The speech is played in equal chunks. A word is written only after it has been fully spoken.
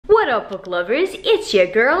up, book lovers? It's your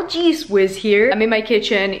girl G-Swizz here. I'm in my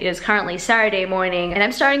kitchen. It is currently Saturday morning and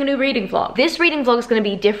I'm starting a new reading vlog. This reading vlog is going to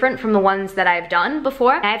be different from the ones that I've done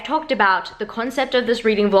before. I've talked about the concept of this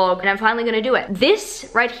reading vlog and I'm finally going to do it. This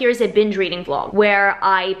right here is a binge reading vlog where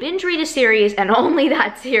I binge read a series and only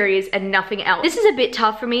that series and nothing else. This is a bit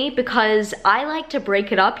tough for me because I like to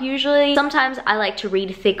break it up usually. Sometimes I like to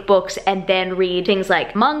read thick books and then read things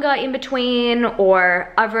like manga in between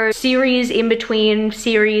or other series in between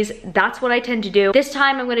series. That's what I tend to do. This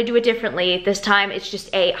time I'm going to do it differently. This time it's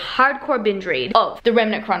just a hardcore binge read of the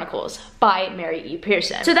Remnant Chronicles by Mary E.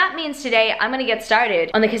 Pearson. So that means today I'm going to get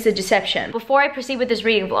started on the Kiss of Deception. Before I proceed with this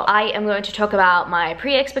reading vlog, I am going to talk about my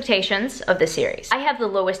pre-expectations of this series. I have the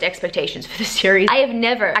lowest expectations for this series. I have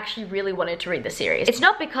never actually really wanted to read the series. It's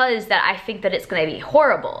not because that I think that it's going to be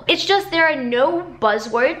horrible. It's just there are no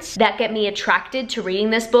buzzwords that get me attracted to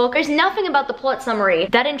reading this book. There's nothing about the plot summary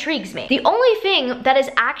that intrigues me. The only thing that has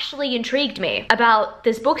actually intrigued me about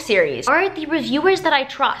this book series are the reviewers that I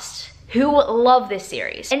trust, who love this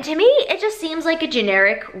series. And to me, it just seems like a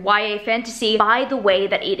generic YA fantasy by the way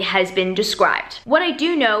that it has been described. What I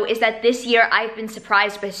do know is that this year I've been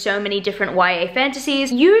surprised by so many different YA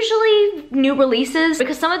fantasies, usually new releases,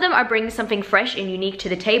 because some of them are bringing something fresh and unique to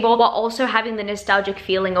the table while also having the nostalgic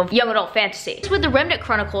feeling of young adult fantasy. With the Remnant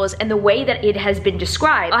Chronicles and the way that it has been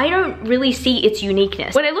described, I don't really see its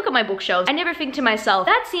uniqueness. When I look at my bookshelves, I never think to myself,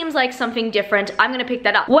 that seems like something different, I'm gonna pick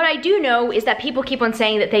that up. What I do know is that people keep on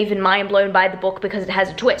saying that they've been blown by the book because it has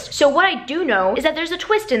a twist. So what I do know is that there's a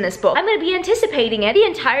twist in this book. I'm gonna be anticipating it the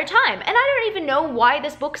entire time. And I don't even know why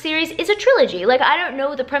this book series is a trilogy. Like, I don't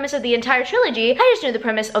know the premise of the entire trilogy. I just know the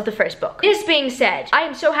premise of the first book. This being said, I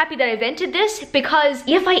am so happy that I've entered this because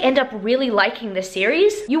if I end up really liking this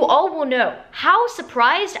series, you all will know how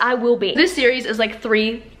surprised I will be. This series is like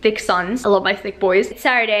 3 thick sons. I love my thick boys. It's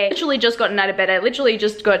Saturday. Literally just gotten out of bed. I literally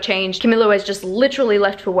just got changed. Camilo has just literally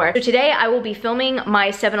left for work. So today I will be filming my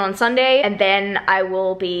 7 on Sunday and then I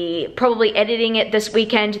will be probably editing it this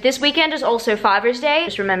weekend. This weekend is also Father's Day.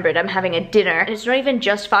 Just remembered I'm having a dinner. And it's not even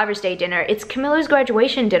just Father's Day dinner. It's Camilo's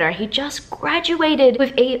graduation dinner. He just graduated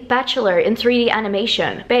with a bachelor in 3D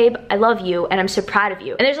animation. Babe, I love you and I'm so proud of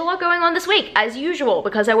you. And there's a lot going on this week as usual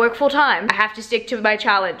because I work full time. I have to stick to my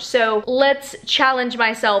challenge. So let's challenge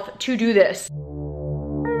myself to do this.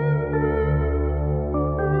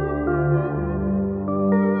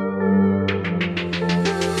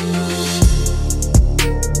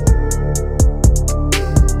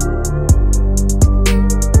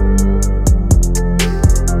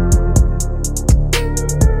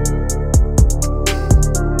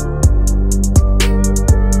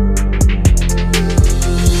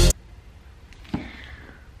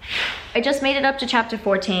 I just made it up to chapter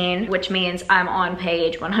 14, which means I'm on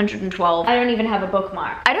page 112. I don't even have a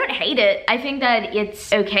bookmark. I don't hate it. I think that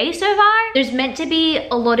it's okay so far. There's meant to be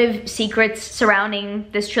a lot of secrets surrounding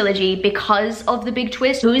this trilogy because of the big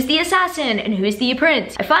twist. Who's the assassin and who's the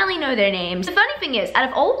prince? I finally know their names. The funny thing is, out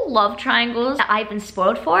of all the love triangles that I've been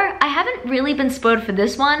spoiled for, I haven't really been spoiled for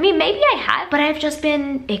this one. I mean, maybe I have, but I've just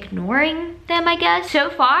been ignoring them, I guess.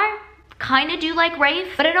 So far, kind of do like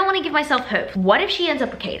Rafe, but I don't want to give myself hope. What if she ends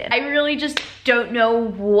up with Caden? I really just don't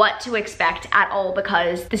know what to expect at all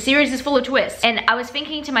because the series is full of twists. And I was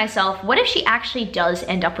thinking to myself, what if she actually does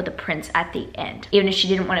end up with a prince at the end, even if she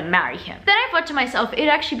didn't want to marry him? Then I thought to myself, it'd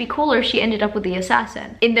actually be cooler if she ended up with the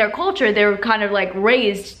assassin. In their culture, they were kind of like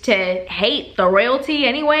raised to hate the royalty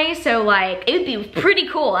anyway, so like, it would be pretty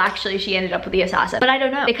cool actually if she ended up with the assassin. But I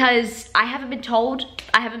don't know, because I haven't been told,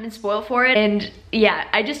 I haven't been spoiled for it, and yeah,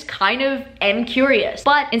 I just kind of am curious.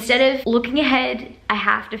 But instead of looking ahead, I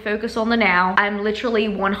have to focus on the now. I'm literally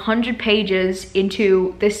 100 pages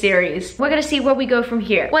into this series. We're gonna see where we go from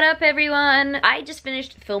here. What up, everyone? I just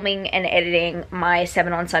finished filming and editing my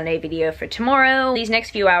 7 on Sunday video for tomorrow. These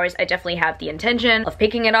next few hours, I definitely have the intention of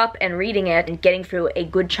picking it up and reading it and getting through a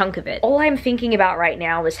good chunk of it. All I'm thinking about right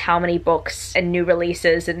now is how many books and new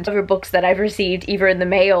releases and other books that I've received either in the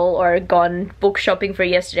mail or gone book shopping for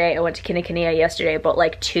yesterday. I went to Kinokuniya yesterday, bought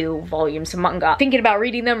like 2 volumes of manga. Thinking about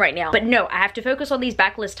reading them right now. But no, I have to focus on these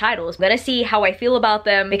backlist titles. I'm gonna see how I feel about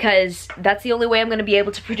them because that's the only way I'm gonna be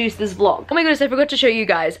able to produce this vlog. Oh my goodness, I forgot to show you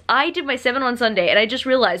guys. I did my 7 on Sunday and I just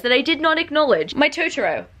realized that I did not acknowledge my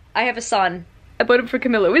Totoro. I have a son. I bought him for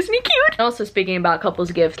Camilo. Isn't he cute? Also, speaking about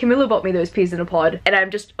couples gifts, Camilo bought me those peas in a pod and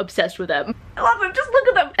I'm just obsessed with them. I love them. Just look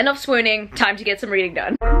at them. Enough swooning. Time to get some reading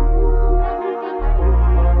done.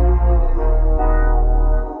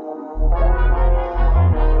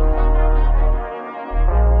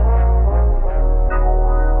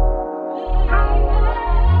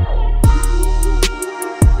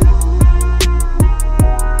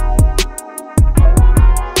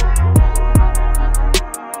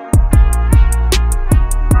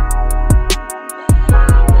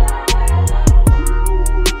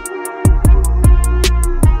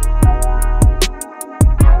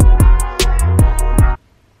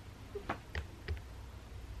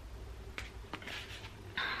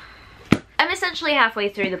 essentially halfway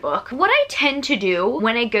through the book. What I tend to do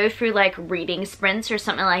when I go through like reading sprints or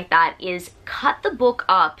something like that is cut the book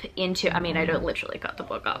up into, I mean, I don't literally cut the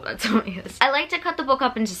book up, that's obvious. I like to cut the book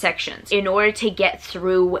up into sections in order to get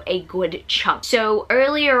through a good chunk. So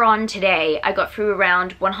earlier on today, I got through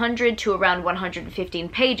around 100 to around 115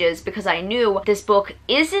 pages because I knew this book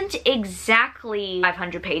isn't exactly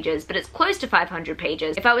 500 pages, but it's close to 500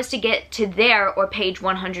 pages. If I was to get to there or page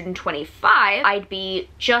 125, I'd be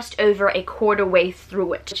just over a quarter way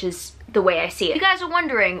through it, which is the way I see it. If you guys are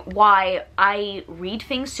wondering why I read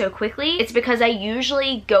things so quickly, it's because I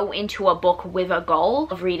usually go into a book with a goal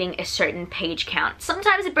of reading a certain page count.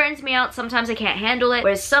 Sometimes it burns me out, sometimes I can't handle it,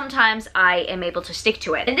 whereas sometimes I am able to stick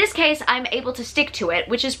to it. In this case, I'm able to stick to it,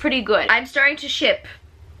 which is pretty good. I'm starting to ship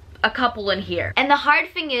a couple in here. And the hard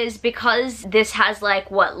thing is, because this has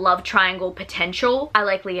like what love triangle potential, I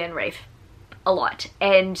like Leah and Rafe a lot,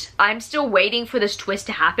 and I'm still waiting for this twist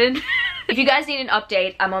to happen. If you guys need an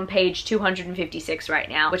update, I'm on page 256 right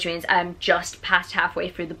now, which means I'm just past halfway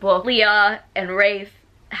through the book. Leah and Rafe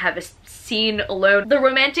have a scene alone. The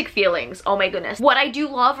romantic feelings, oh my goodness. What I do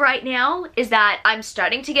love right now is that I'm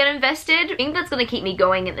starting to get invested. The thing that's gonna keep me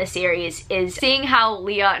going in this series is seeing how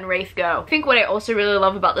Leah and Rafe go. I think what I also really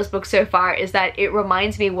love about this book so far is that it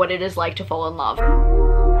reminds me what it is like to fall in love.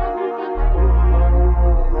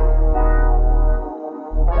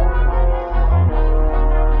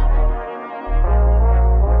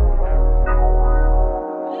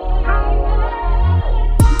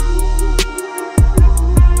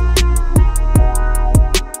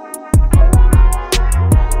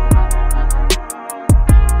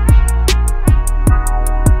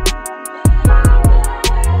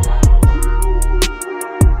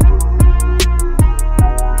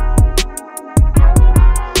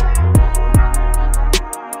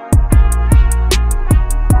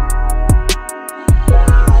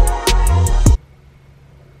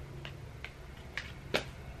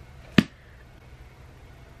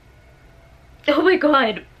 Oh my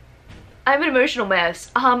god, I'm an emotional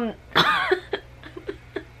mess. Wow,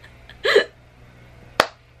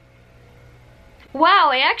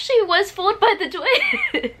 I actually was fooled by the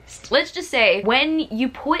twist. Let's just say, when you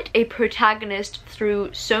put a protagonist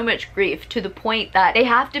through so much grief to the point that they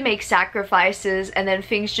have to make sacrifices and then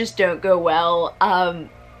things just don't go well,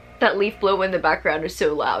 that leaf blower in the background is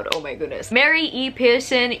so loud, oh my goodness. Mary E.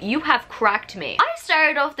 Pearson, you have cracked me. I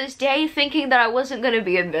started off this day thinking that I wasn't gonna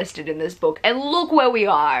be invested in this book, and look where we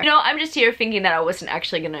are. You know, I'm just here thinking that I wasn't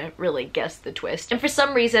actually gonna really guess the twist, and for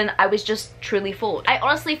some reason, I was just truly fooled. I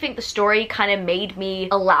honestly think the story kind of made me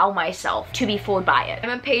allow myself to be fooled by it.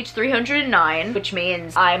 I'm on page 309, which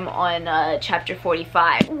means I'm on chapter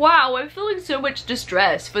 45. Wow, I'm feeling so much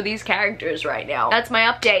distress for these characters right now. That's my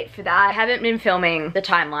update for that. I haven't been filming the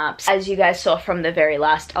time-lapse. As you guys saw from the very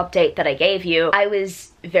last update that I gave you, I was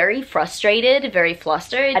very frustrated, very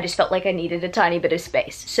flustered. I just felt like I needed a tiny bit of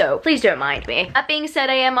space, so please don't mind me. That being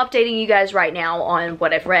said, I am updating you guys right now on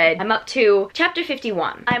what I've read. I'm up to chapter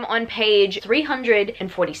 51. I'm on page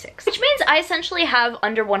 346, which means I essentially have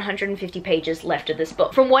under 150 pages left of this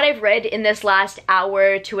book. From what I've read in this last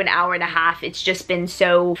hour to an hour and a half, it's just been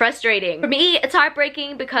so frustrating. For me, it's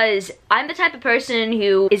heartbreaking because I'm the type of person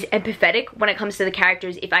who is empathetic when it comes to the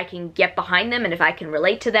characters if I can get behind them and if I can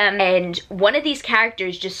relate to them, and one of these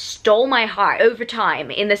characters just stole my heart over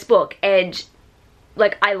time in this book, and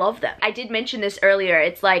like, I love them. I did mention this earlier.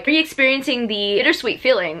 It's like re-experiencing the bittersweet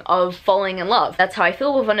feeling of falling in love. That's how I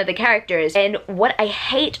feel with one of the characters. And what I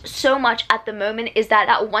hate so much at the moment is that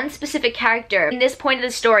that one specific character in this point of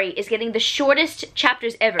the story is getting the shortest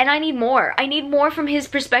chapters ever. And I need more. I need more from his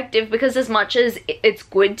perspective, because as much as it's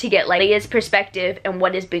good to get like Leah's perspective and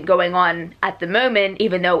what has been going on at the moment,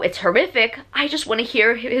 even though it's horrific, I just want to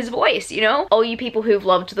hear his voice, you know? All you people who've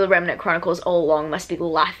loved the Remnant Chronicles all along must be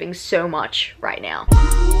laughing so much right now.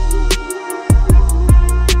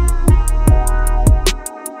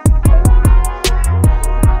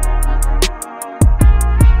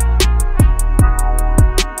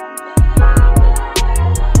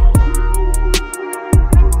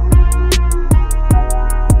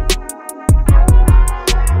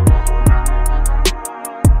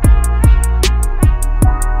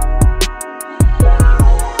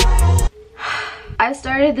 I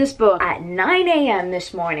started this book at 9 a.m.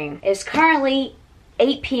 this morning. It's currently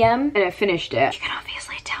 8 p.m. and I finished it. You can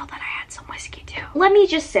obviously tell that I had some whiskey too. Let me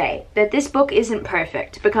just say that this book isn't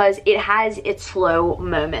perfect because it has its slow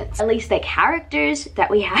moments. At least the characters that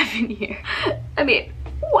we have in here. I mean,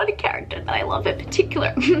 one character that I love in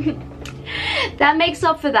particular. That makes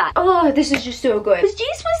up for that. Oh, this is just so good. Was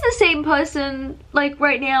G-Swizzel the same person, like,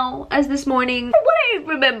 right now as this morning? From what I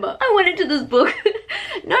remember, I went into this book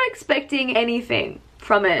Not expecting anything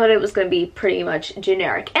from it, but it was going to be pretty much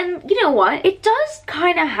generic. And you know what? It does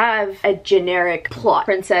kind of have a generic plot.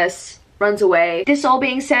 Princess runs away. This all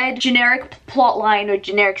being said, generic plot line or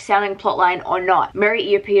generic sounding plot line or not,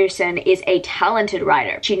 Mary E. Pearson is a talented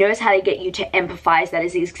writer. She knows how to get you to empathize. That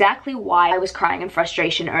is exactly why I was crying in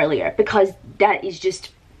frustration earlier, because that is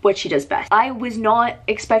just what she does best. I was not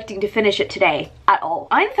expecting to finish it today at all.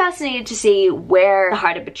 I'm fascinated to see where the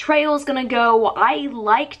Heart of Betrayal is gonna go. I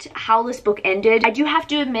liked how this book ended. I do have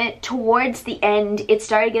to admit, towards the end, it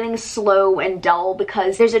started getting slow and dull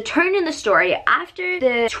because there's a turn in the story after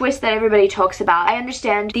the twist that everybody talks about. I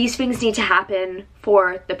understand these things need to happen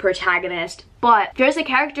for the protagonist, but there's a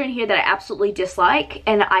character in here that I absolutely dislike,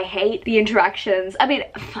 and I hate the interactions. I mean,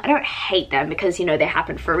 I don't hate them because, you know, they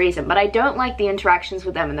happen for a reason, but I don't like the interactions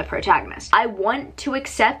with them and the protagonist. I want to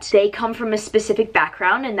accept they come from a specific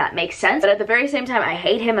background and that makes sense, but at the very same time, I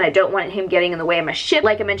hate him and I don't want him getting in the way of my ship.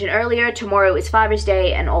 Like I mentioned earlier, tomorrow is Father's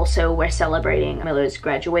Day and also we're celebrating Miller's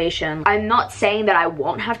graduation. I'm not saying that I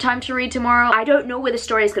won't have time to read tomorrow. I don't know where the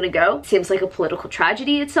story is gonna go. It seems like a political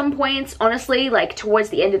tragedy at some points. Honestly, like towards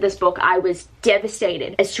the end of this book, I was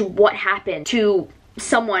devastated as to what happened to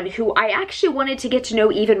someone who I actually wanted to get to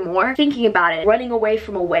know even more. Thinking about it, running away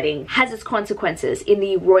from a wedding has its consequences in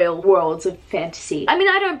the royal worlds of fantasy. I mean,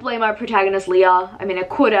 I don't blame our protagonist Leah. I mean, I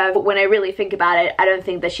could have, but when I really think about it, I don't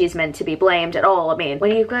think that she's meant to be blamed at all. I mean,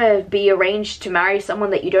 when you've got to be arranged to marry someone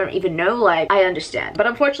that you don't even know, like, I understand. But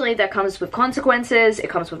unfortunately, that comes with consequences. It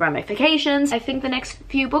comes with ramifications. I think the next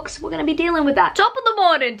few books, we're gonna be dealing with that. Top of the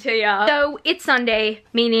morning to ya. So, it's Sunday,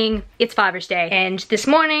 meaning it's Father's Day. And this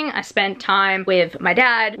morning, I spent time with my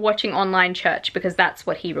dad watching online church because that's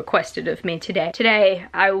what he requested of me today. Today,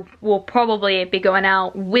 I will probably be going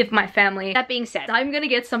out with my family. That being said, I'm gonna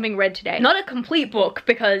get something read today. Not a complete book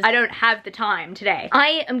because I don't have the time today.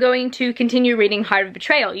 I am going to continue reading Heart of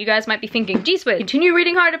Betrayal. You guys might be thinking, G-Swizz, continue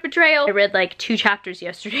reading Heart of Betrayal? I read like 2 chapters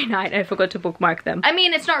yesterday night and I forgot to bookmark them. I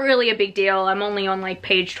mean, it's not really a big deal. I'm only on like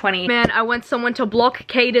page 20. Man, I want someone to block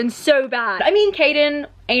Caden so bad. I mean, Caden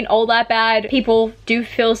ain't all that bad. People do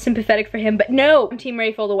feel sympathetic for him, but no, I'm Team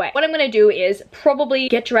Rafe all the way. What I'm gonna do is probably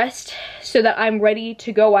get dressed so that I'm ready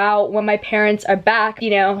to go out when my parents are back,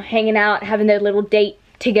 you know, hanging out, having their little date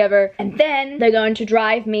together, and then they're going to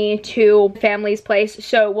drive me to family's place.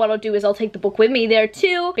 So what I'll do is I'll take the book with me there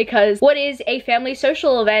too, because what is a family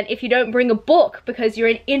social event if you don't bring a book because you're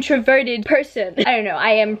an introverted person? I don't know,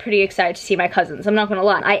 I am pretty excited to see my cousins, I'm not gonna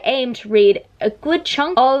lie. I aim to read a good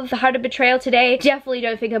chunk of The Heart of Betrayal today. Definitely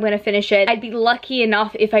don't think I'm gonna finish it. I'd be lucky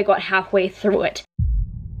enough if I got halfway through it.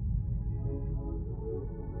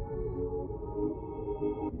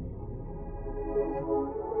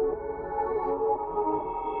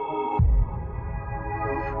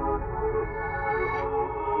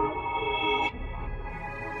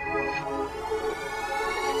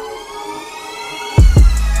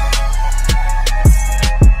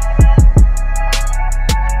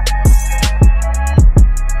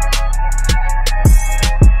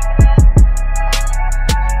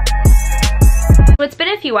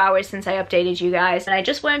 Few hours since I updated you guys, and I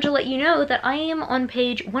just wanted to let you know that I am on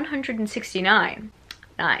page 169.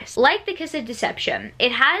 Nice. Like The Kiss of Deception,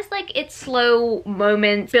 it has like its slow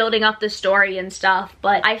moments building up the story and stuff,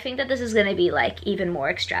 but I think that this is gonna be like even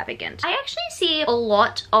more extravagant. I actually see a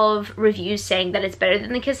lot of reviews saying that it's better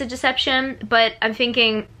than The Kiss of Deception, but I'm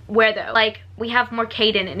thinking, where though? Like, we have more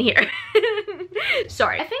Caden in here.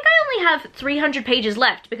 Sorry. I think I only have 300 pages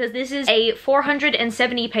left because this is a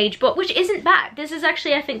 470 page book, which isn't bad. This is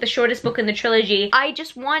actually, I think, the shortest book in the trilogy. I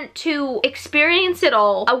just want to experience it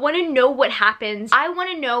all. I want to know what happens. I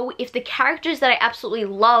want to know if the characters that I absolutely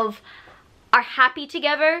love are happy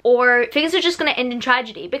together or things are just gonna end in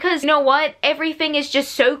tragedy, because you know what, everything is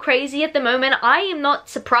just so crazy at the moment. I am not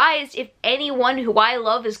surprised if anyone who I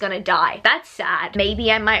love is gonna die. That's sad.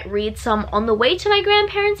 Maybe I might read some on the way to my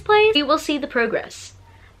grandparents' place. We will see the progress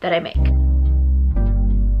that I make.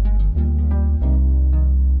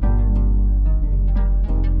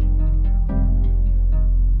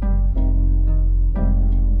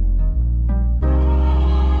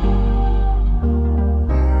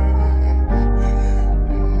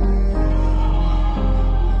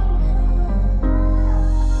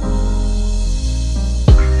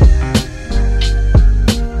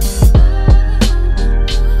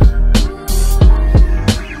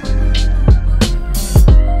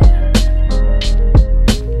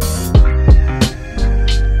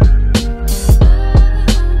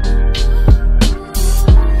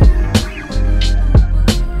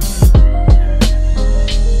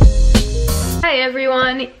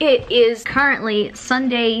 It is currently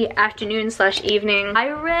Sunday afternoon slash evening. I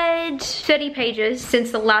read 30 pages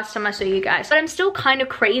since the last time I saw you guys, but I'm still kind of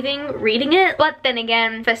craving reading it. But then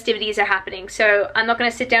again, festivities are happening, so I'm not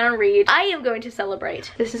gonna sit down and read. I am going to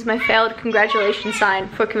celebrate. This is my failed congratulations sign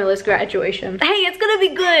for Camilla's graduation. Hey, it's gonna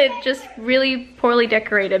be good, just really poorly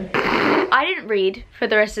decorated. I didn't read for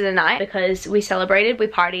the rest of the night because we celebrated, we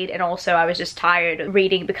partied, and also I was just tired of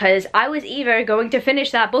reading because I was either going to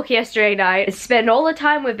finish that book yesterday night and spend all the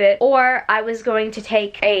time with it, or I was going to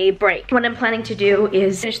take a break. What I'm planning to do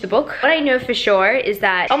is finish the book. What I know for sure is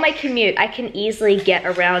that on my commute, I can easily get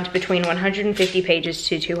around between 150 pages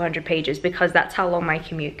to 200 pages because that's how long my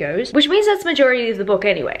commute goes, which means that's the majority of the book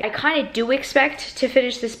anyway. I kind of do expect to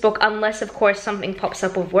finish this book unless, of course, something pops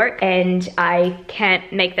up with work and I can't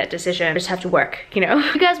make that decision. I just have to work, you know?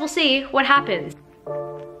 You guys will see what happens.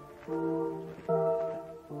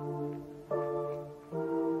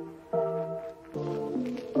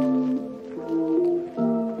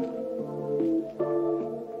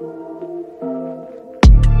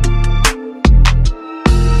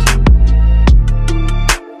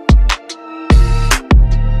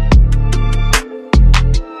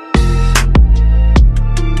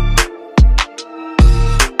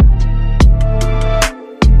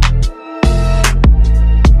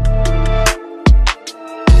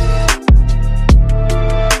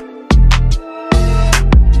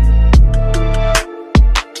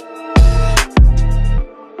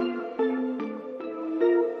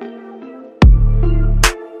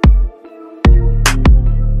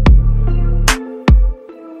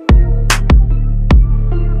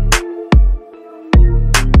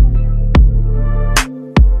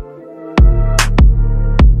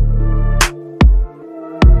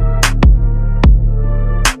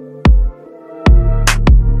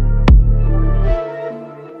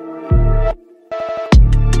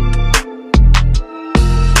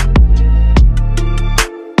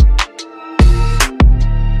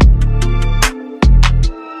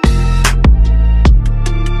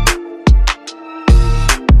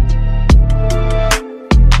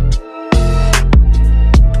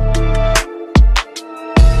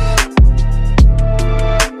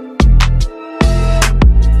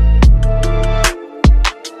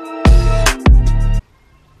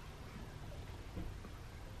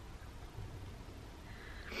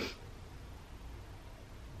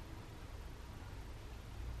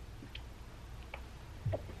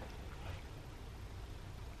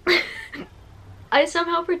 I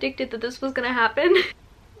somehow predicted that this was gonna happen.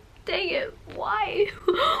 Dang it, why?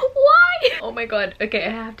 Why? Oh my god, okay, I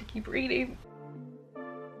have to keep reading.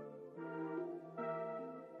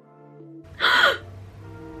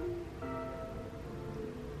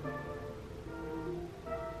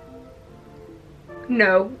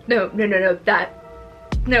 No, that, no, no,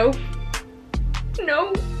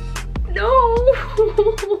 no,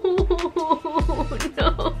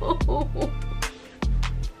 no.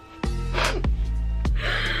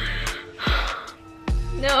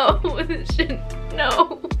 No, this shouldn't,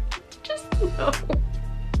 no, just no.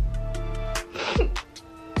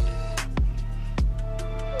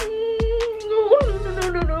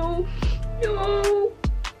 No.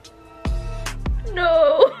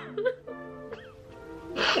 No.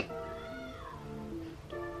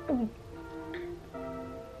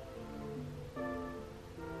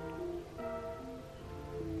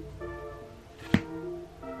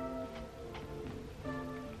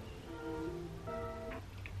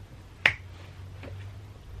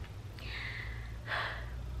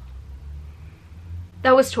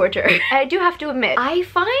 That was torture. I do have to admit, I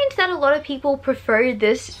find that a lot of people prefer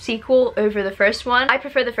this sequel over the first one. I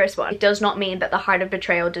prefer the first one. It does not mean that The Heart of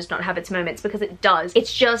Betrayal does not have its moments, because it does.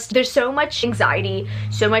 It's just, there's so much anxiety,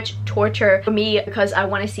 so much torture for me, because I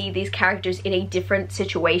want to see these characters in a different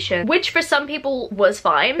situation, which for some people was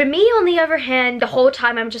fine. For me, on the other hand, the whole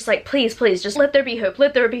time I'm just like, please, please, just let there be hope,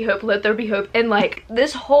 let there be hope, let there be hope. And like,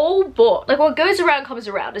 this whole book, like what goes around comes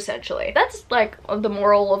around, essentially. That's like the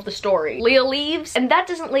moral of the story. Leah leaves, and that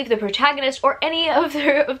doesn't leave the protagonist or any of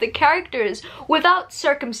the characters without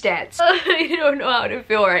circumstance. I don't know how to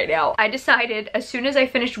feel right now. I decided as soon as I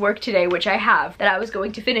finished work today, which I have, that I was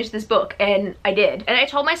going to finish this book, and I did. And I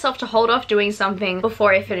told myself to hold off doing something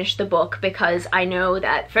before I finished the book, because I know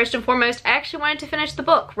that first and foremost, I actually wanted to finish the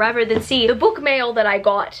book rather than see the book mail that I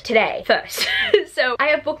got today first. So I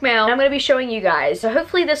have book mail, and I'm going to be showing you guys. So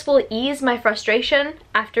hopefully this will ease my frustration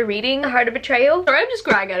after reading The Heart of Betrayal. Or I'm just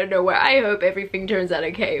crying out of nowhere. I hope everything turns out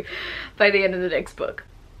okay by the end of the next book,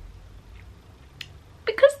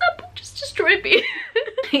 because that book just destroyed me.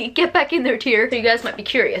 get back in their tier. So you guys might be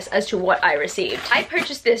curious as to what I received. I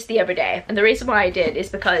purchased this the other day, and the reason why I did is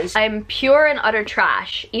because I'm pure and utter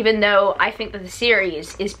trash, even though I think that the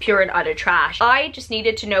series is pure and utter trash. I just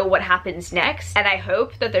needed to know what happens next, and I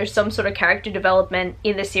hope that there's some sort of character development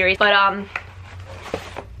in the series, but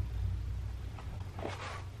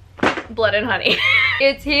Blood and Honey.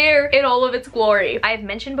 It's here in all of its glory. I've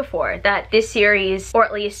mentioned before that this series, or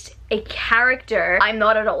at least a character, I'm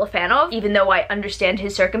not at all a fan of, even though I understand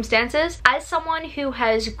his circumstances. As someone who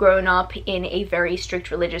has grown up in a very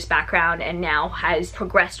strict religious background and now has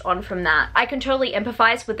progressed on from that, I can totally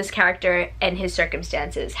empathize with this character and his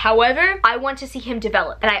circumstances. However, I want to see him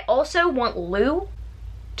develop, and I also want Lou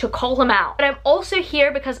to call him out. But I'm also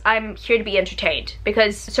here because I'm here to be entertained,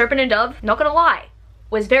 because Serpent and Dove, not gonna lie,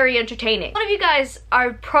 was very entertaining. A lot of you guys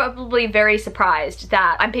are probably very surprised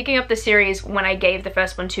that I'm picking up the series when I gave the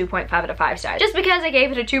first one 2.5 out of 5 stars. Just because I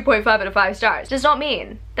gave it a 2.5 out of 5 stars does not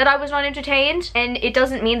mean that I was not entertained, and it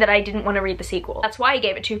doesn't mean that I didn't want to read the sequel. That's why I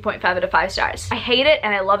gave it 2.5 out of 5 stars. I hate it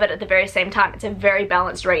and I love it at the very same time. It's a very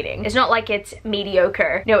balanced rating. It's not like it's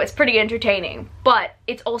mediocre. No, it's pretty entertaining, but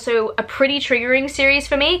it's also a pretty triggering series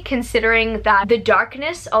for me, considering that the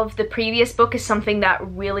darkness of the previous book is something that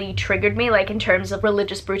really triggered me, like in terms of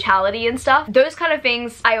religious brutality and stuff. Those kind of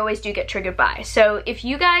things I always do get triggered by. So if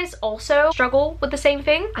you guys also struggle with the same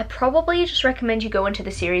thing, I probably just recommend you go into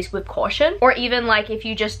the series with caution, or even like if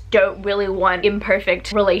you just don't really want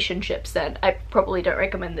imperfect relationships, then I probably don't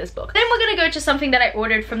recommend this book. Then we're gonna go to something that I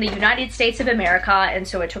ordered from the United States of America, and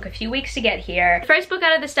so it took a few weeks to get here. The first book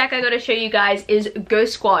out of the stack I gotta show you guys is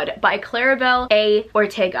Ghost Squad by Claribel A.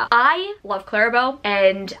 Ortega. I love Claribel,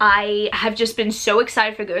 and I have just been so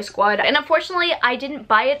excited for Ghost Squad, and unfortunately I didn't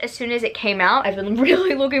buy it as soon as it came out. I've been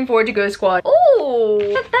really looking forward to Ghost Squad. Oh,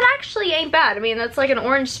 that actually ain't bad. I mean, that's like an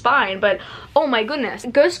orange spine, but oh my goodness.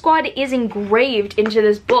 Ghost Squad is engraved into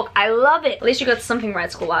this book. I love it. At least you got something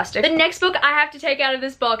right, Scholastic. The next book I have to take out of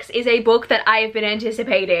this box is a book that I have been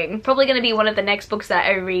anticipating. Probably gonna be one of the next books that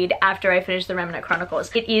I read after I finish the Remnant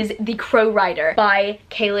Chronicles. It is The Crow Rider by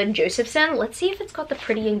Kaylin Josephson. Let's see if it's got the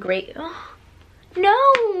pretty engraved. Oh.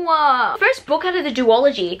 No! First book out of the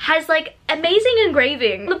duology has like amazing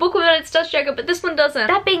engraving. The book without its dust jacket, but this one doesn't.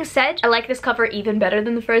 That being said, I like this cover even better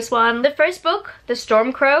than the first one. The first book, The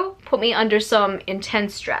Storm Crow, put me under some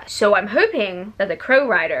intense stress. So I'm hoping that The Crow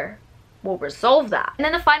Rider will resolve that. And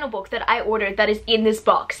then the final book that I ordered that is in this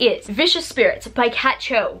box is Vicious Spirits by Kat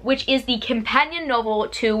Cho, which is the companion novel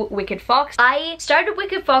to Wicked Fox. I started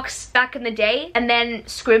Wicked Fox back in the day, and then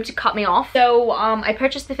Scribd cut me off, so I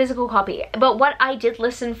purchased the physical copy. But what I did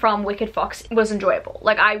listen from Wicked Fox was enjoyable.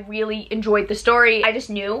 Like, I really enjoyed the story. I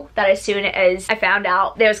just knew that as soon as I found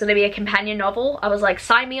out there was going to be a companion novel, I was like,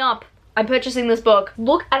 sign me up. I'm purchasing this book.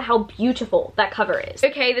 Look at how beautiful that cover is.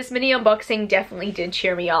 Okay, this mini unboxing definitely did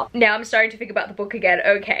cheer me up. Now I'm starting to think about the book again.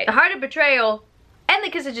 Okay, The Heart of Betrayal and The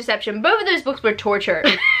Kiss of Deception. Both of those books were torture.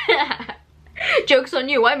 Joke's on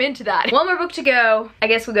you, I'm into that. One more book to go. I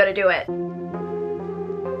guess we gotta do it.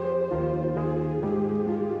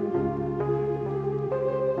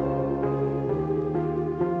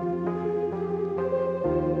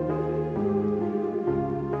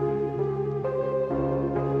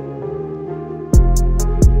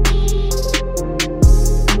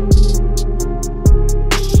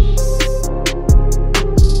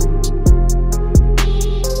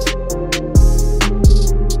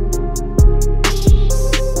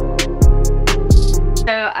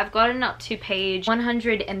 I've gotten up to page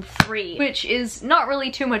 103, which is not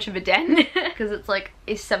really too much of a dent because it's like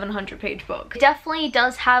a 700-page book. It definitely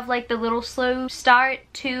does have like the little slow start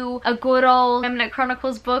to a good old Remnant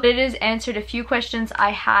Chronicles book. It has answered a few questions I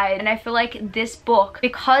had, and I feel like this book,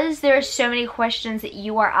 because there are so many questions that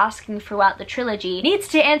you are asking throughout the trilogy, needs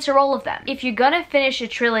to answer all of them. If you're gonna finish a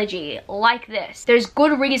trilogy like this, there's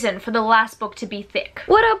good reason for the last book to be thick.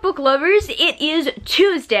 What up, book lovers? It is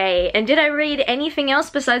Tuesday, and did I read anything else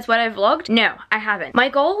besides what I vlogged? No, I haven't. My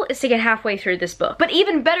goal is to get halfway through this book, but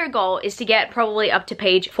even better goal is to get probably up to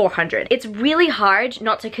page 400. It's really hard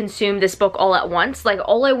not to consume this book all at once. Like,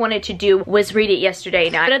 all I wanted to do was read it yesterday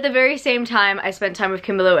night, but at the very same time I spent time with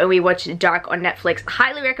Kimberly and we watched Dark on Netflix.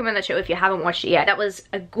 Highly recommend that show if you haven't watched it yet. That was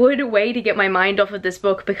a good way to get my mind off of this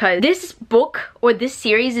book, because this book or this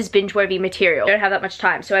series is binge-worthy material. I don't have that much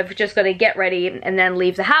time, so I've just got to get ready and then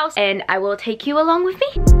leave the house, and I will take you along with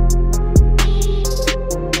me.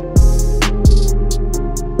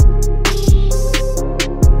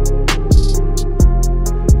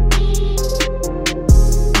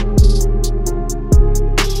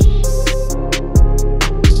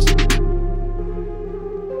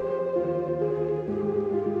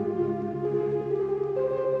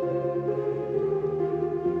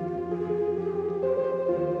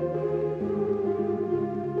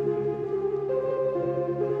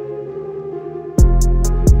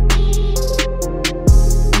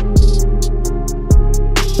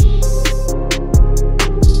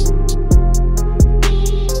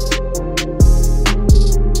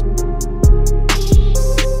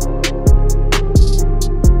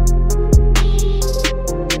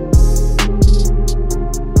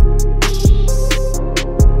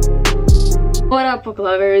 up, book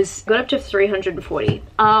lovers? Got up to 340.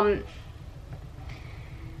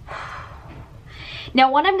 Now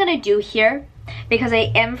what I'm gonna do here, because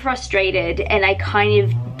I am frustrated and I kind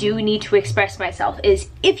of do need to express myself, is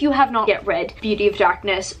if you have not yet read Beauty of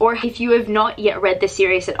Darkness, or if you have not yet read the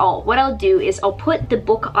series at all, what I'll do is I'll put the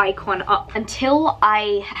book icon up until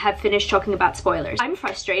I have finished talking about spoilers. I'm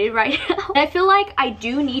frustrated right now. And I feel like I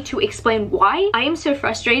do need to explain why I am so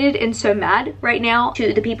frustrated and so mad right now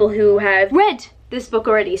to the people who have read this book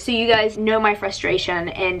already, so you guys know my frustration,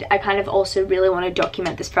 and I kind of also really want to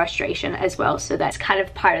document this frustration as well, so that's kind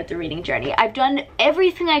of part of the reading journey. I've done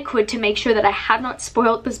everything I could to make sure that I have not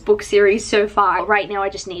spoiled this book series so far. Right now I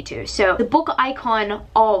just need to. So the book icon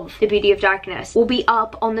of The Beauty of Darkness will be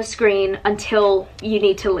up on the screen until you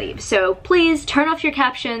need to leave, so please turn off your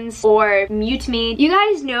captions or mute me. You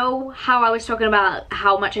guys know how I was talking about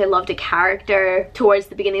how much I loved a character towards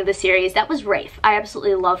the beginning of the series. That was Rafe. I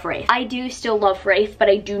absolutely love Rafe. I do still love Rafe, but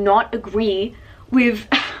I do not agree with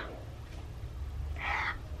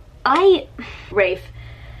Rafe,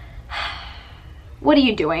 what are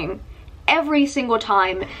you doing? Every single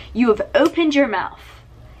time you have opened your mouth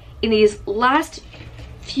in these last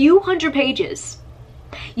few hundred pages,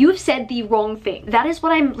 you have said the wrong thing. That is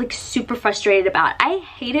what I'm like super frustrated about. I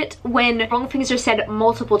hate it when wrong things are said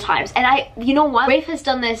multiple times, and you know what? Rafe has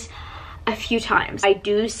done this a few times. I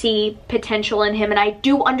do see potential in him, and I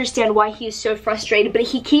do understand why he is so frustrated, but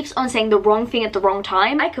he keeps on saying the wrong thing at the wrong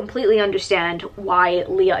time. I completely understand why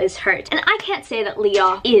Leah is hurt, and I can't say that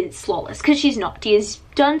Leah is flawless, because she's not. She has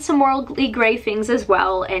done some morally grey things as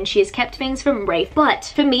well, and she has kept things from Rafe,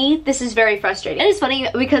 but for me this is very frustrating. And it's funny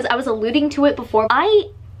because I was alluding to it before.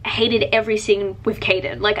 I hated every scene with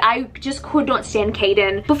Caden. Like, I just could not stand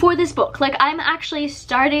Caden before this book. Like, I'm actually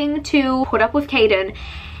starting to put up with Caden,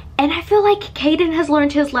 and I feel like Caden has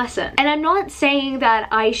learned his lesson. And I'm not saying that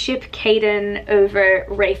I ship Caden over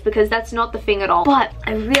Rafe, because that's not the thing at all. But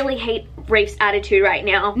I really hate Rafe's attitude right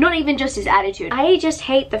now. Not even just his attitude. I just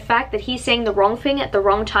hate the fact that he's saying the wrong thing at the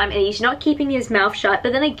wrong time, and he's not keeping his mouth shut.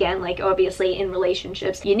 But then again, like, obviously in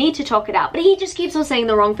relationships, you need to talk it out. But he just keeps on saying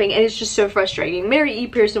the wrong thing, and it's just so frustrating. Mary E.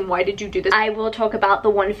 Pearson, why did you do this? I will talk about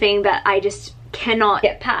the one thing that I just cannot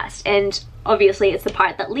get past, and obviously it's the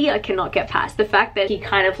part that Leah cannot get past. The fact that he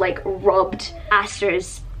kind of like rubbed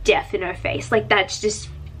Aster's death in her face. Like, that's just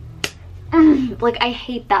like, I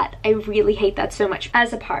hate that. I really hate that so much.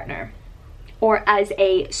 As a partner, or as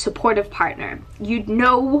a supportive partner, you'd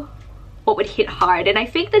know what would hit hard. And I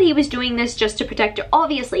think that he was doing this just to protect her.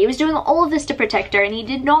 Obviously he was doing all of this to protect her, and he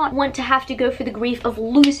did not want to have to go through the grief of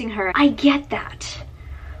losing her. I get that,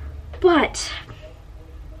 but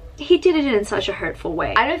he did it in such a hurtful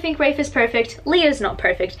way. I don't think Rafe is perfect. Leah's not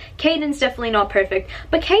perfect. Caden's definitely not perfect.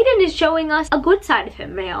 But Caden is showing us a good side of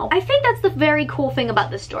him now. I think that's the very cool thing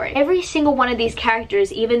about this story. Every single one of these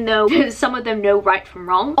characters, even though some of them know right from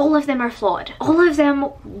wrong, all of them are flawed. All of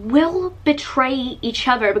them will betray each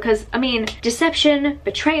other, because, I mean, deception,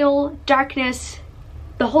 betrayal, darkness,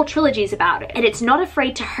 the whole trilogy is about it, and it's not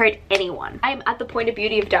afraid to hurt anyone. I'm at the point of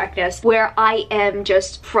Beauty of Darkness where I am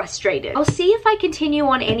just frustrated. I'll see if I continue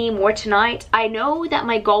on any more tonight. I know that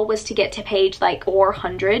my goal was to get to page like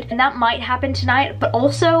 400, and that might happen tonight, but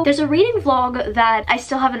also there's a reading vlog that I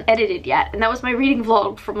still haven't edited yet, and that was my reading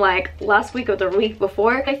vlog from like last week or the week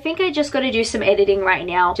before. I think I just gotta do some editing right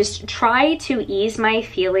now, just try to ease my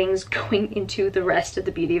feelings going into the rest of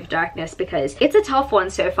the Beauty of Darkness, because it's a tough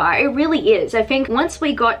one so far. It really is. I think once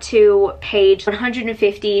we got to page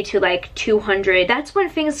 150 to like 200, that's when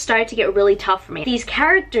things started to get really tough for me. These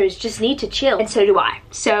characters just need to chill, and so do I.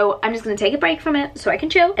 So I'm just gonna take a break from it so I can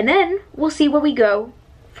chill, and then we'll see where we go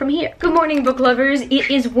from here. Good morning, book lovers.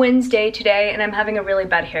 It is Wednesday today, and I'm having a really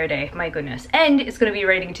bad hair day, my goodness, and it's gonna be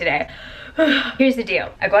raining today. Here's the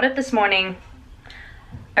deal. I got up this morning,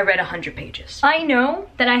 I read 100 pages. I know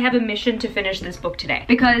that I have a mission to finish this book today,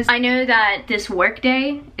 because I know that this work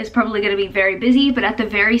day is probably going to be very busy, but at the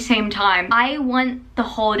very same time, I want the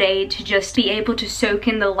whole day to just be able to soak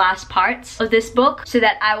in the last parts of this book, so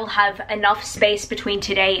that I will have enough space between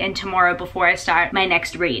today and tomorrow before I start my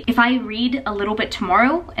next read. If I read a little bit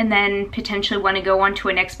tomorrow and then potentially want to go on to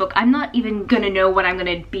a next book, I'm not even gonna know what I'm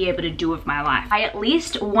gonna be able to do with my life. I at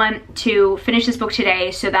least want to finish this book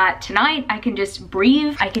today, so that tonight I can just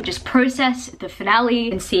breathe, I can just process the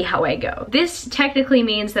finale and see how I go. This technically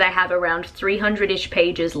means that I have around 300-ish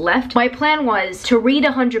pages left. My plan was to read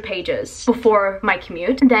 100 pages before my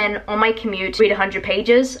commute, then on my commute read 100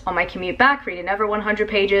 pages, on my commute back read another 100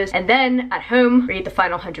 pages, and then at home read the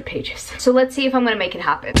final 100 pages. So let's see if I'm gonna make it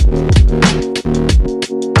happen.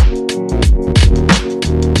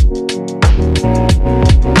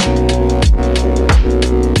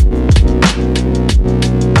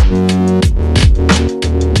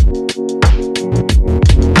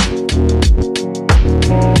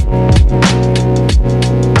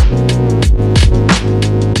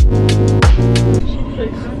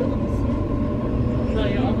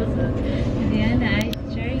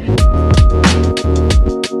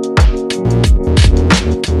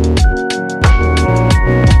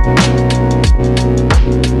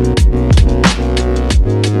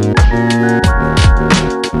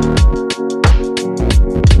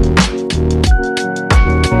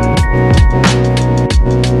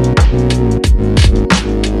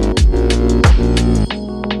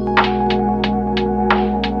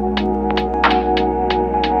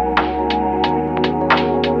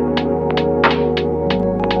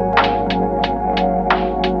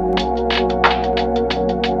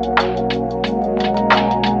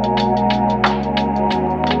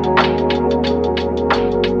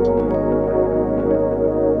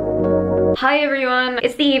 Hi everyone,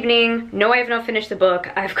 it's the evening. No, I have not finished the book.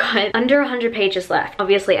 I've got under 100 pages left.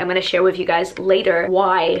 Obviously, I'm gonna share with you guys later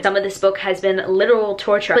why some of this book has been literal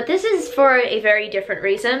torture. But this is for a very different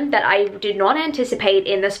reason that I did not anticipate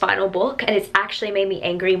in this final book, and it's actually made me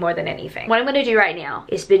angry more than anything. What I'm gonna do right now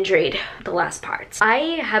is binge read the last parts.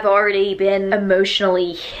 I have already been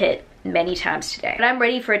emotionally hit many times today, but I'm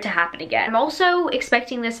ready for it to happen again. I'm also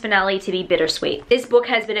expecting this finale to be bittersweet. This book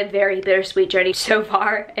has been a very bittersweet journey so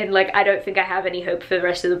far, and like I don't think I have any hope for the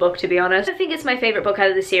rest of the book, to be honest. I don't think it's my favorite book out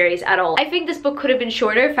of the series at all. I think this book could have been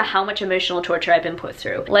shorter for how much emotional torture I've been put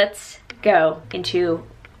through. Let's go into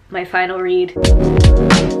my final read.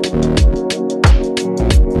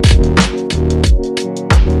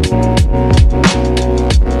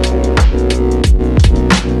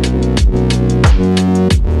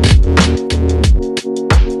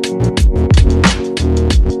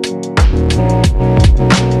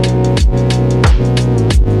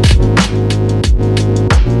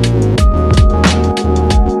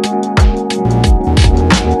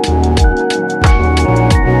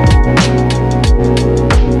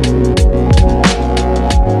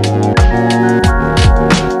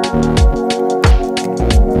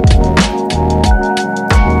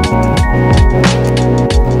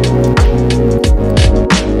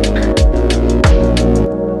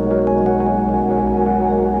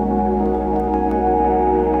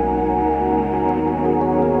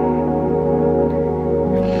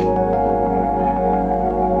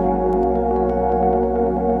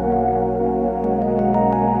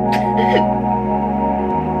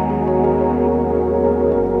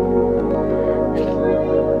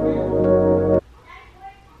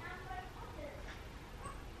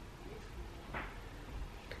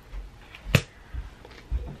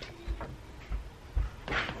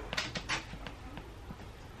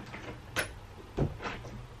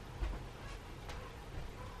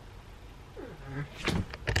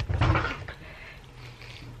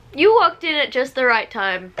 You walked in at just the right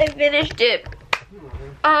time. I finished it.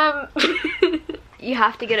 You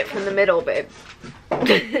have to get it from the middle, babe.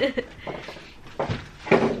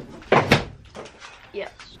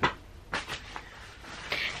 Yes.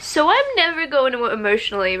 So I'm never going to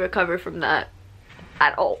emotionally recover from that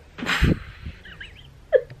at all.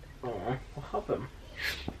 Oh, what happened?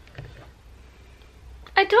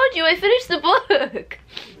 I told you I finished the book.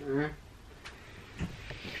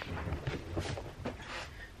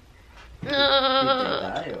 Did they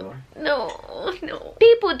die or? No.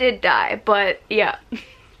 People did die, but yeah.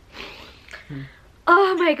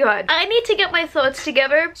 Oh my god. I need to get my thoughts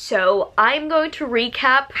together, so I'm going to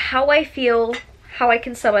recap how I feel, how I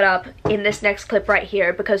can sum it up in this next clip right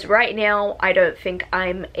here, because right now I don't think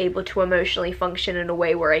I'm able to emotionally function in a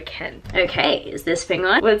way where I can. Okay, is this thing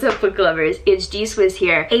on? What's up, book lovers? It's G-Swizz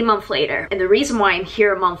here a month later, and the reason why I'm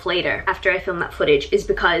here a month later after I filmed that footage is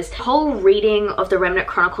because the whole reading of the Remnant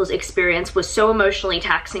Chronicles experience was so emotionally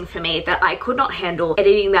taxing for me that I could not handle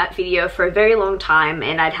editing that video for a very long time,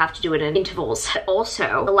 and I'd have to do it in intervals.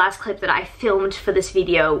 Also, the last clip that I filmed for this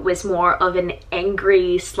video was more of an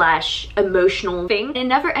angry slash emotional thing.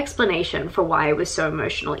 Another explanation for why I was so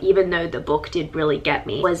emotional, even though the book did really get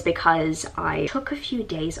me, was because I took a few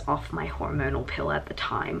days off my hormonal pill at the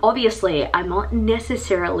time. Obviously, I'm not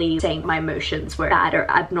necessarily saying my emotions were bad or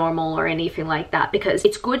abnormal or anything like that, because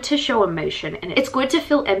it's good to show emotion and it's good to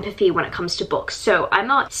feel empathy when it comes to books. So I'm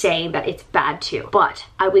not saying that it's bad too, but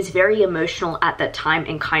I was very emotional at that time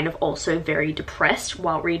and kind of also very depressed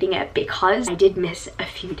while reading it because I did miss a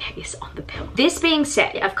few days on the pill. This being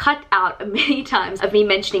said, I've cut out many times of me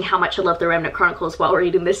mentioning how much I love the Remnant Chronicles while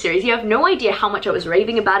reading this series. You have no idea how much I was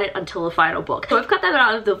raving about it until the final book. So I've cut that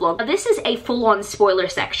out of the vlog. Now, this is a full-on spoiler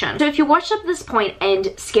section. So if you watched up to this point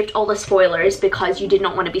and skipped all the spoilers because you did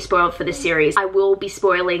not want to be spoiled for the series, I will be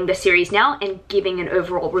spoiling the series now and giving an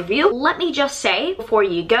overall review. Let me just say before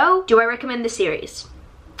you go, do I recommend the series?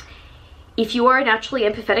 If you are naturally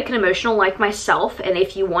empathetic and emotional like myself, and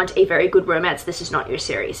if you want a very good romance, this is not your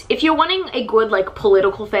series. If you're wanting a good like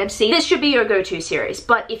political fantasy, this should be your go-to series.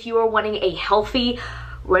 But if you are wanting a healthy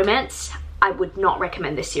romance, I would not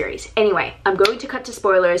recommend this series. Anyway, I'm going to cut to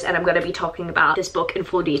spoilers and I'm going to be talking about this book in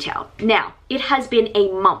full detail. Now, it has been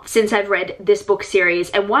a month since I've read this book series,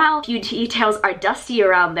 and while a few details are dusty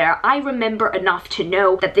around there, I remember enough to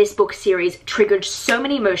know that this book series triggered so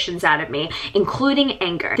many emotions out of me, including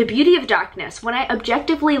anger. The Beauty of Darkness, when I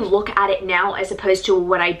objectively look at it now as opposed to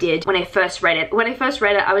what I did when I first read it. When I first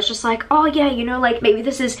read it, I was just like, oh yeah, you know, like maybe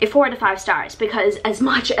this is a 4 out of 5 stars, because as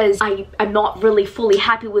much as I'm not really fully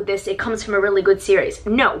happy with this, it comes from a really good series.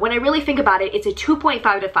 No, when I really think about it, it's a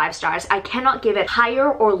 2.5 to 5 stars. I cannot give it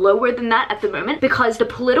higher or lower than that at at the moment because the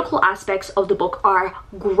political aspects of the book are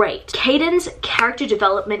great. Caden's character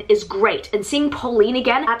development is great, and seeing Pauline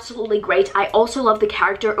again, absolutely great. I also love the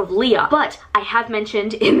character of Leah, but I have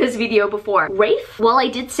mentioned in this video before, Rafe, while I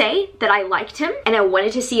did say that I liked him and I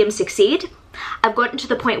wanted to see him succeed, I've gotten to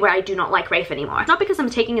the point where I do not like Rafe anymore. It's not because I'm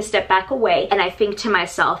taking a step back away and I think to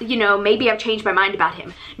myself, you know, maybe I've changed my mind about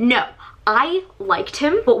him. No. I liked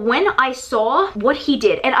him, but when I saw what he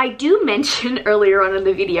did, and I do mention earlier on in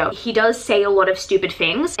the video, he does say a lot of stupid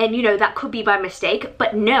things, and you know, that could be by mistake,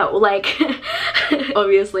 but no, like,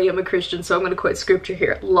 obviously I'm a Christian, so I'm gonna quote scripture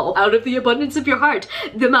here. Lol. Out of the abundance of your heart,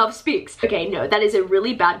 the mouth speaks. Okay, no, that is a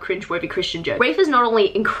really bad cringe-worthy Christian joke. Rafe is not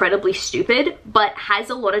only incredibly stupid, but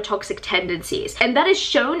has a lot of toxic tendencies, and that is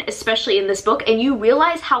shown especially in this book, and you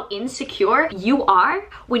realize how insecure you are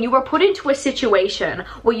when you are put into a situation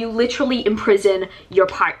where you literally imprison your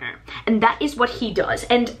partner, and that is what he does.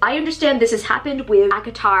 And I understand this has happened with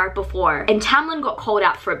Akatar before, and Tamlin got called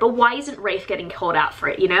out for it, but why isn't Rafe getting called out for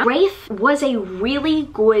it, you know? Rafe was a really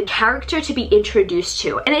good character to be introduced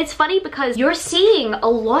to, and it's funny because you're seeing a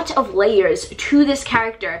lot of layers to this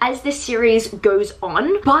character as this series goes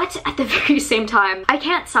on, but at the very same time, I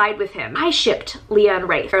can't side with him. I shipped Leah and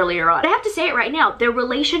Rafe earlier on. I have to say it right now, their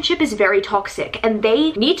relationship is very toxic, and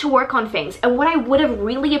they need to work on things. And what I would have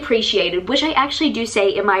really appreciated, which I actually do say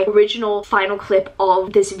in my original final clip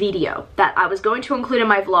of this video that I was going to include in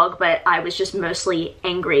my vlog, but I was just mostly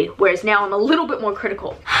angry, whereas now I'm a little bit more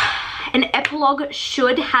critical. An epilogue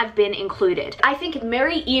should have been included. I think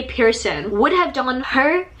Mary E. Pearson would have done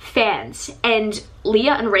her fans and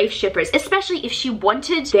Leah and Rafe shippers, especially if she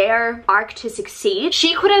wanted their arc to succeed,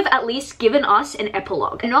 she could have at least given us an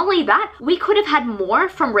epilogue. And not only that, we could have had more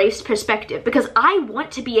from Rafe's perspective, because I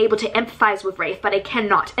want to be able to empathize with Rafe, but I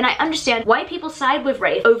cannot. And I understand why people side with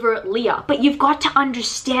Rafe over Leah, but you've got to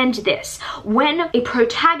understand this. When a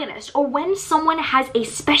protagonist or when someone has a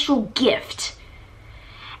special gift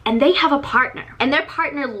and they have a partner and their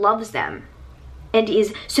partner loves them and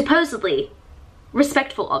is supposedly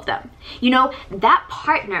respectful of them, you know, that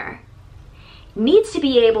partner needs to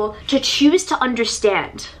be able to choose to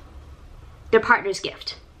understand their partner's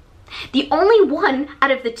gift. The only one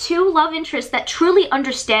out of the two love interests that truly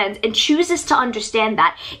understands and chooses to understand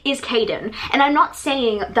that is Caden. And I'm not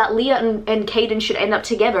saying that Leah and Caden should end up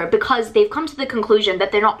together, because they've come to the conclusion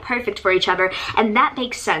that they're not perfect for each other, and that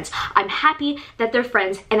makes sense. I'm happy that they're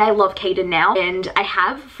friends, and I love Caden now, and I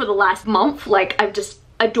have for the last month. Like, I've just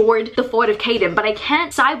adored the thought of Caden, but I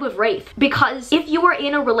can't side with Rafe, because if you are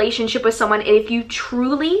in a relationship with someone and if you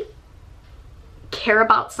truly care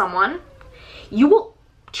about someone, you will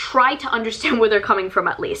try to understand where they're coming from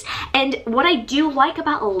at least. And what I do like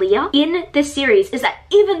about Leah in this series is that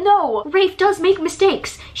even though Rafe does make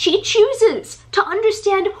mistakes, she chooses to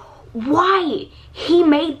understand why he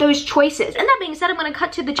made those choices. And that being said, I'm gonna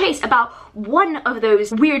cut to the chase about one of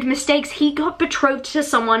those weird mistakes. He got betrothed to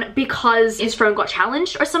someone because his phone got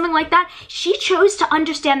challenged or something like that. She chose to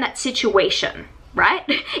understand that situation, right?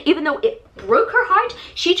 Even though it broke her heart,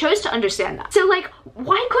 she chose to understand that. So like,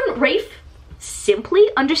 why couldn't Rafe simply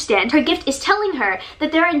understand her gift is telling her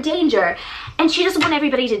that they're in danger and she doesn't want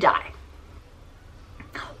everybody to die?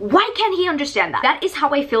 Why can't he understand that? That is how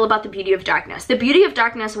I feel about the Beauty of Darkness. The Beauty of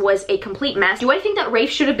Darkness was a complete mess. Do I think that Rafe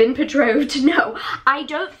should have been betrothed? No. I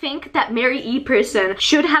don't think that Mary E. Pearson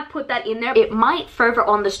should have put that in there. It might further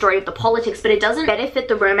on the story of the politics, but it doesn't benefit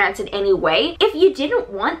the romance in any way. If you didn't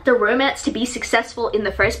want the romance to be successful in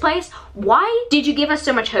the first place, why did you give us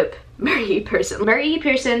so much hope? Mary E. Pearson. Mary E.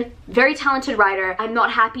 Pearson, very talented writer. I'm not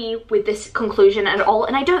happy with this conclusion at all,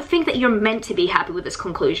 and I don't think that you're meant to be happy with this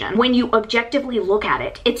conclusion. When you objectively look at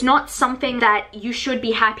it, it's not something that you should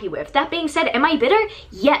be happy with. That being said, am I bitter?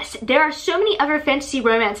 Yes. There are so many other fantasy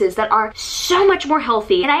romances that are so much more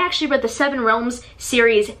healthy, and I actually read the Seven Realms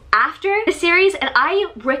series after the series, and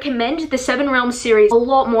I recommend the Seven Realms series a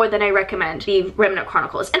lot more than I recommend the Remnant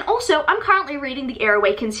Chronicles. And also, I'm currently reading the Air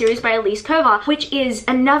Awakened series by Elise Kova, which is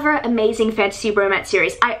another amazing fantasy romance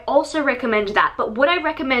series. I also recommend that, but would I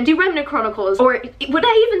recommend the Remnant Chronicles, or would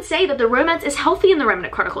I even say that the romance is healthy in the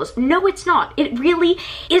Remnant Chronicles? No, it's not. It really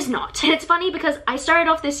is not. And it's funny because I started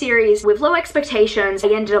off this series with low expectations. I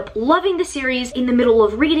ended up loving the series in the middle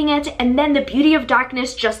of reading it, and then the Beauty of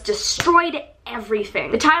Darkness just destroyed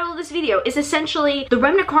everything. The title of this video is essentially The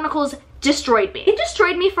Remnant Chronicles destroyed me. It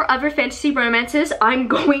destroyed me for other fantasy romances, I'm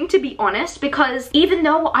going to be honest, because even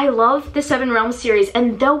though I love the Seven Realms series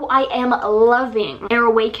and though I am loving Air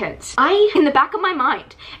Awakens, I, in the back of my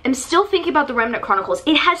mind, am still thinking about the Remnant Chronicles.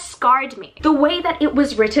 It has scarred me. The way that it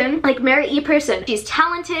was written, like Mary E. Pearson, she's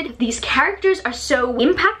talented, these characters are so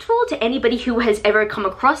impactful to anybody who has ever come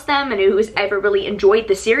across them and who has ever really enjoyed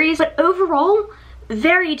the series, but overall,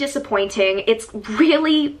 very disappointing. It's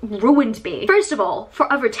really ruined me. First of all, for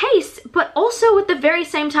other tastes, but also at the very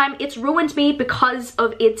same time, it's ruined me because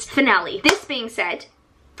of its finale. This being said,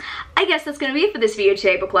 I guess that's gonna be it for this video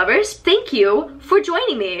today, book lovers. Thank you for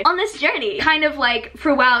joining me on this journey. Kind of like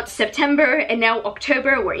throughout September and now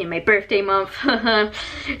October, we're in my birthday month,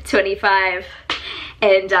 25.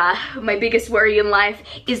 And my biggest worry in life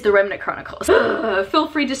is the Remnant Chronicles. Feel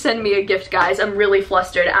free to send me a gift, guys. I'm really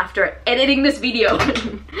flustered after editing this video.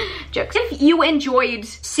 Jokes. If you enjoyed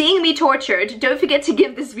seeing me tortured, don't forget to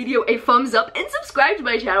give this video a thumbs up and subscribe to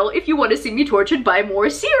my channel if you want to see me tortured by more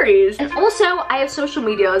series. And also, I have social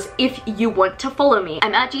medias if you want to follow me.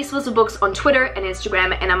 I'm at G-Swizzelbooks on Twitter and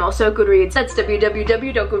Instagram, and I'm also GOODREADS. That's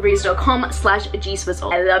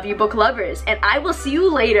www.goodreads.com/G-Swizzle. I love you, book lovers, and I will see you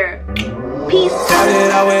later. Peace.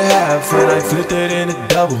 Started out with half and I flipped it into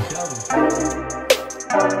double.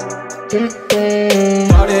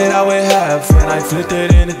 Started out with half and I flipped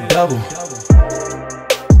it into double.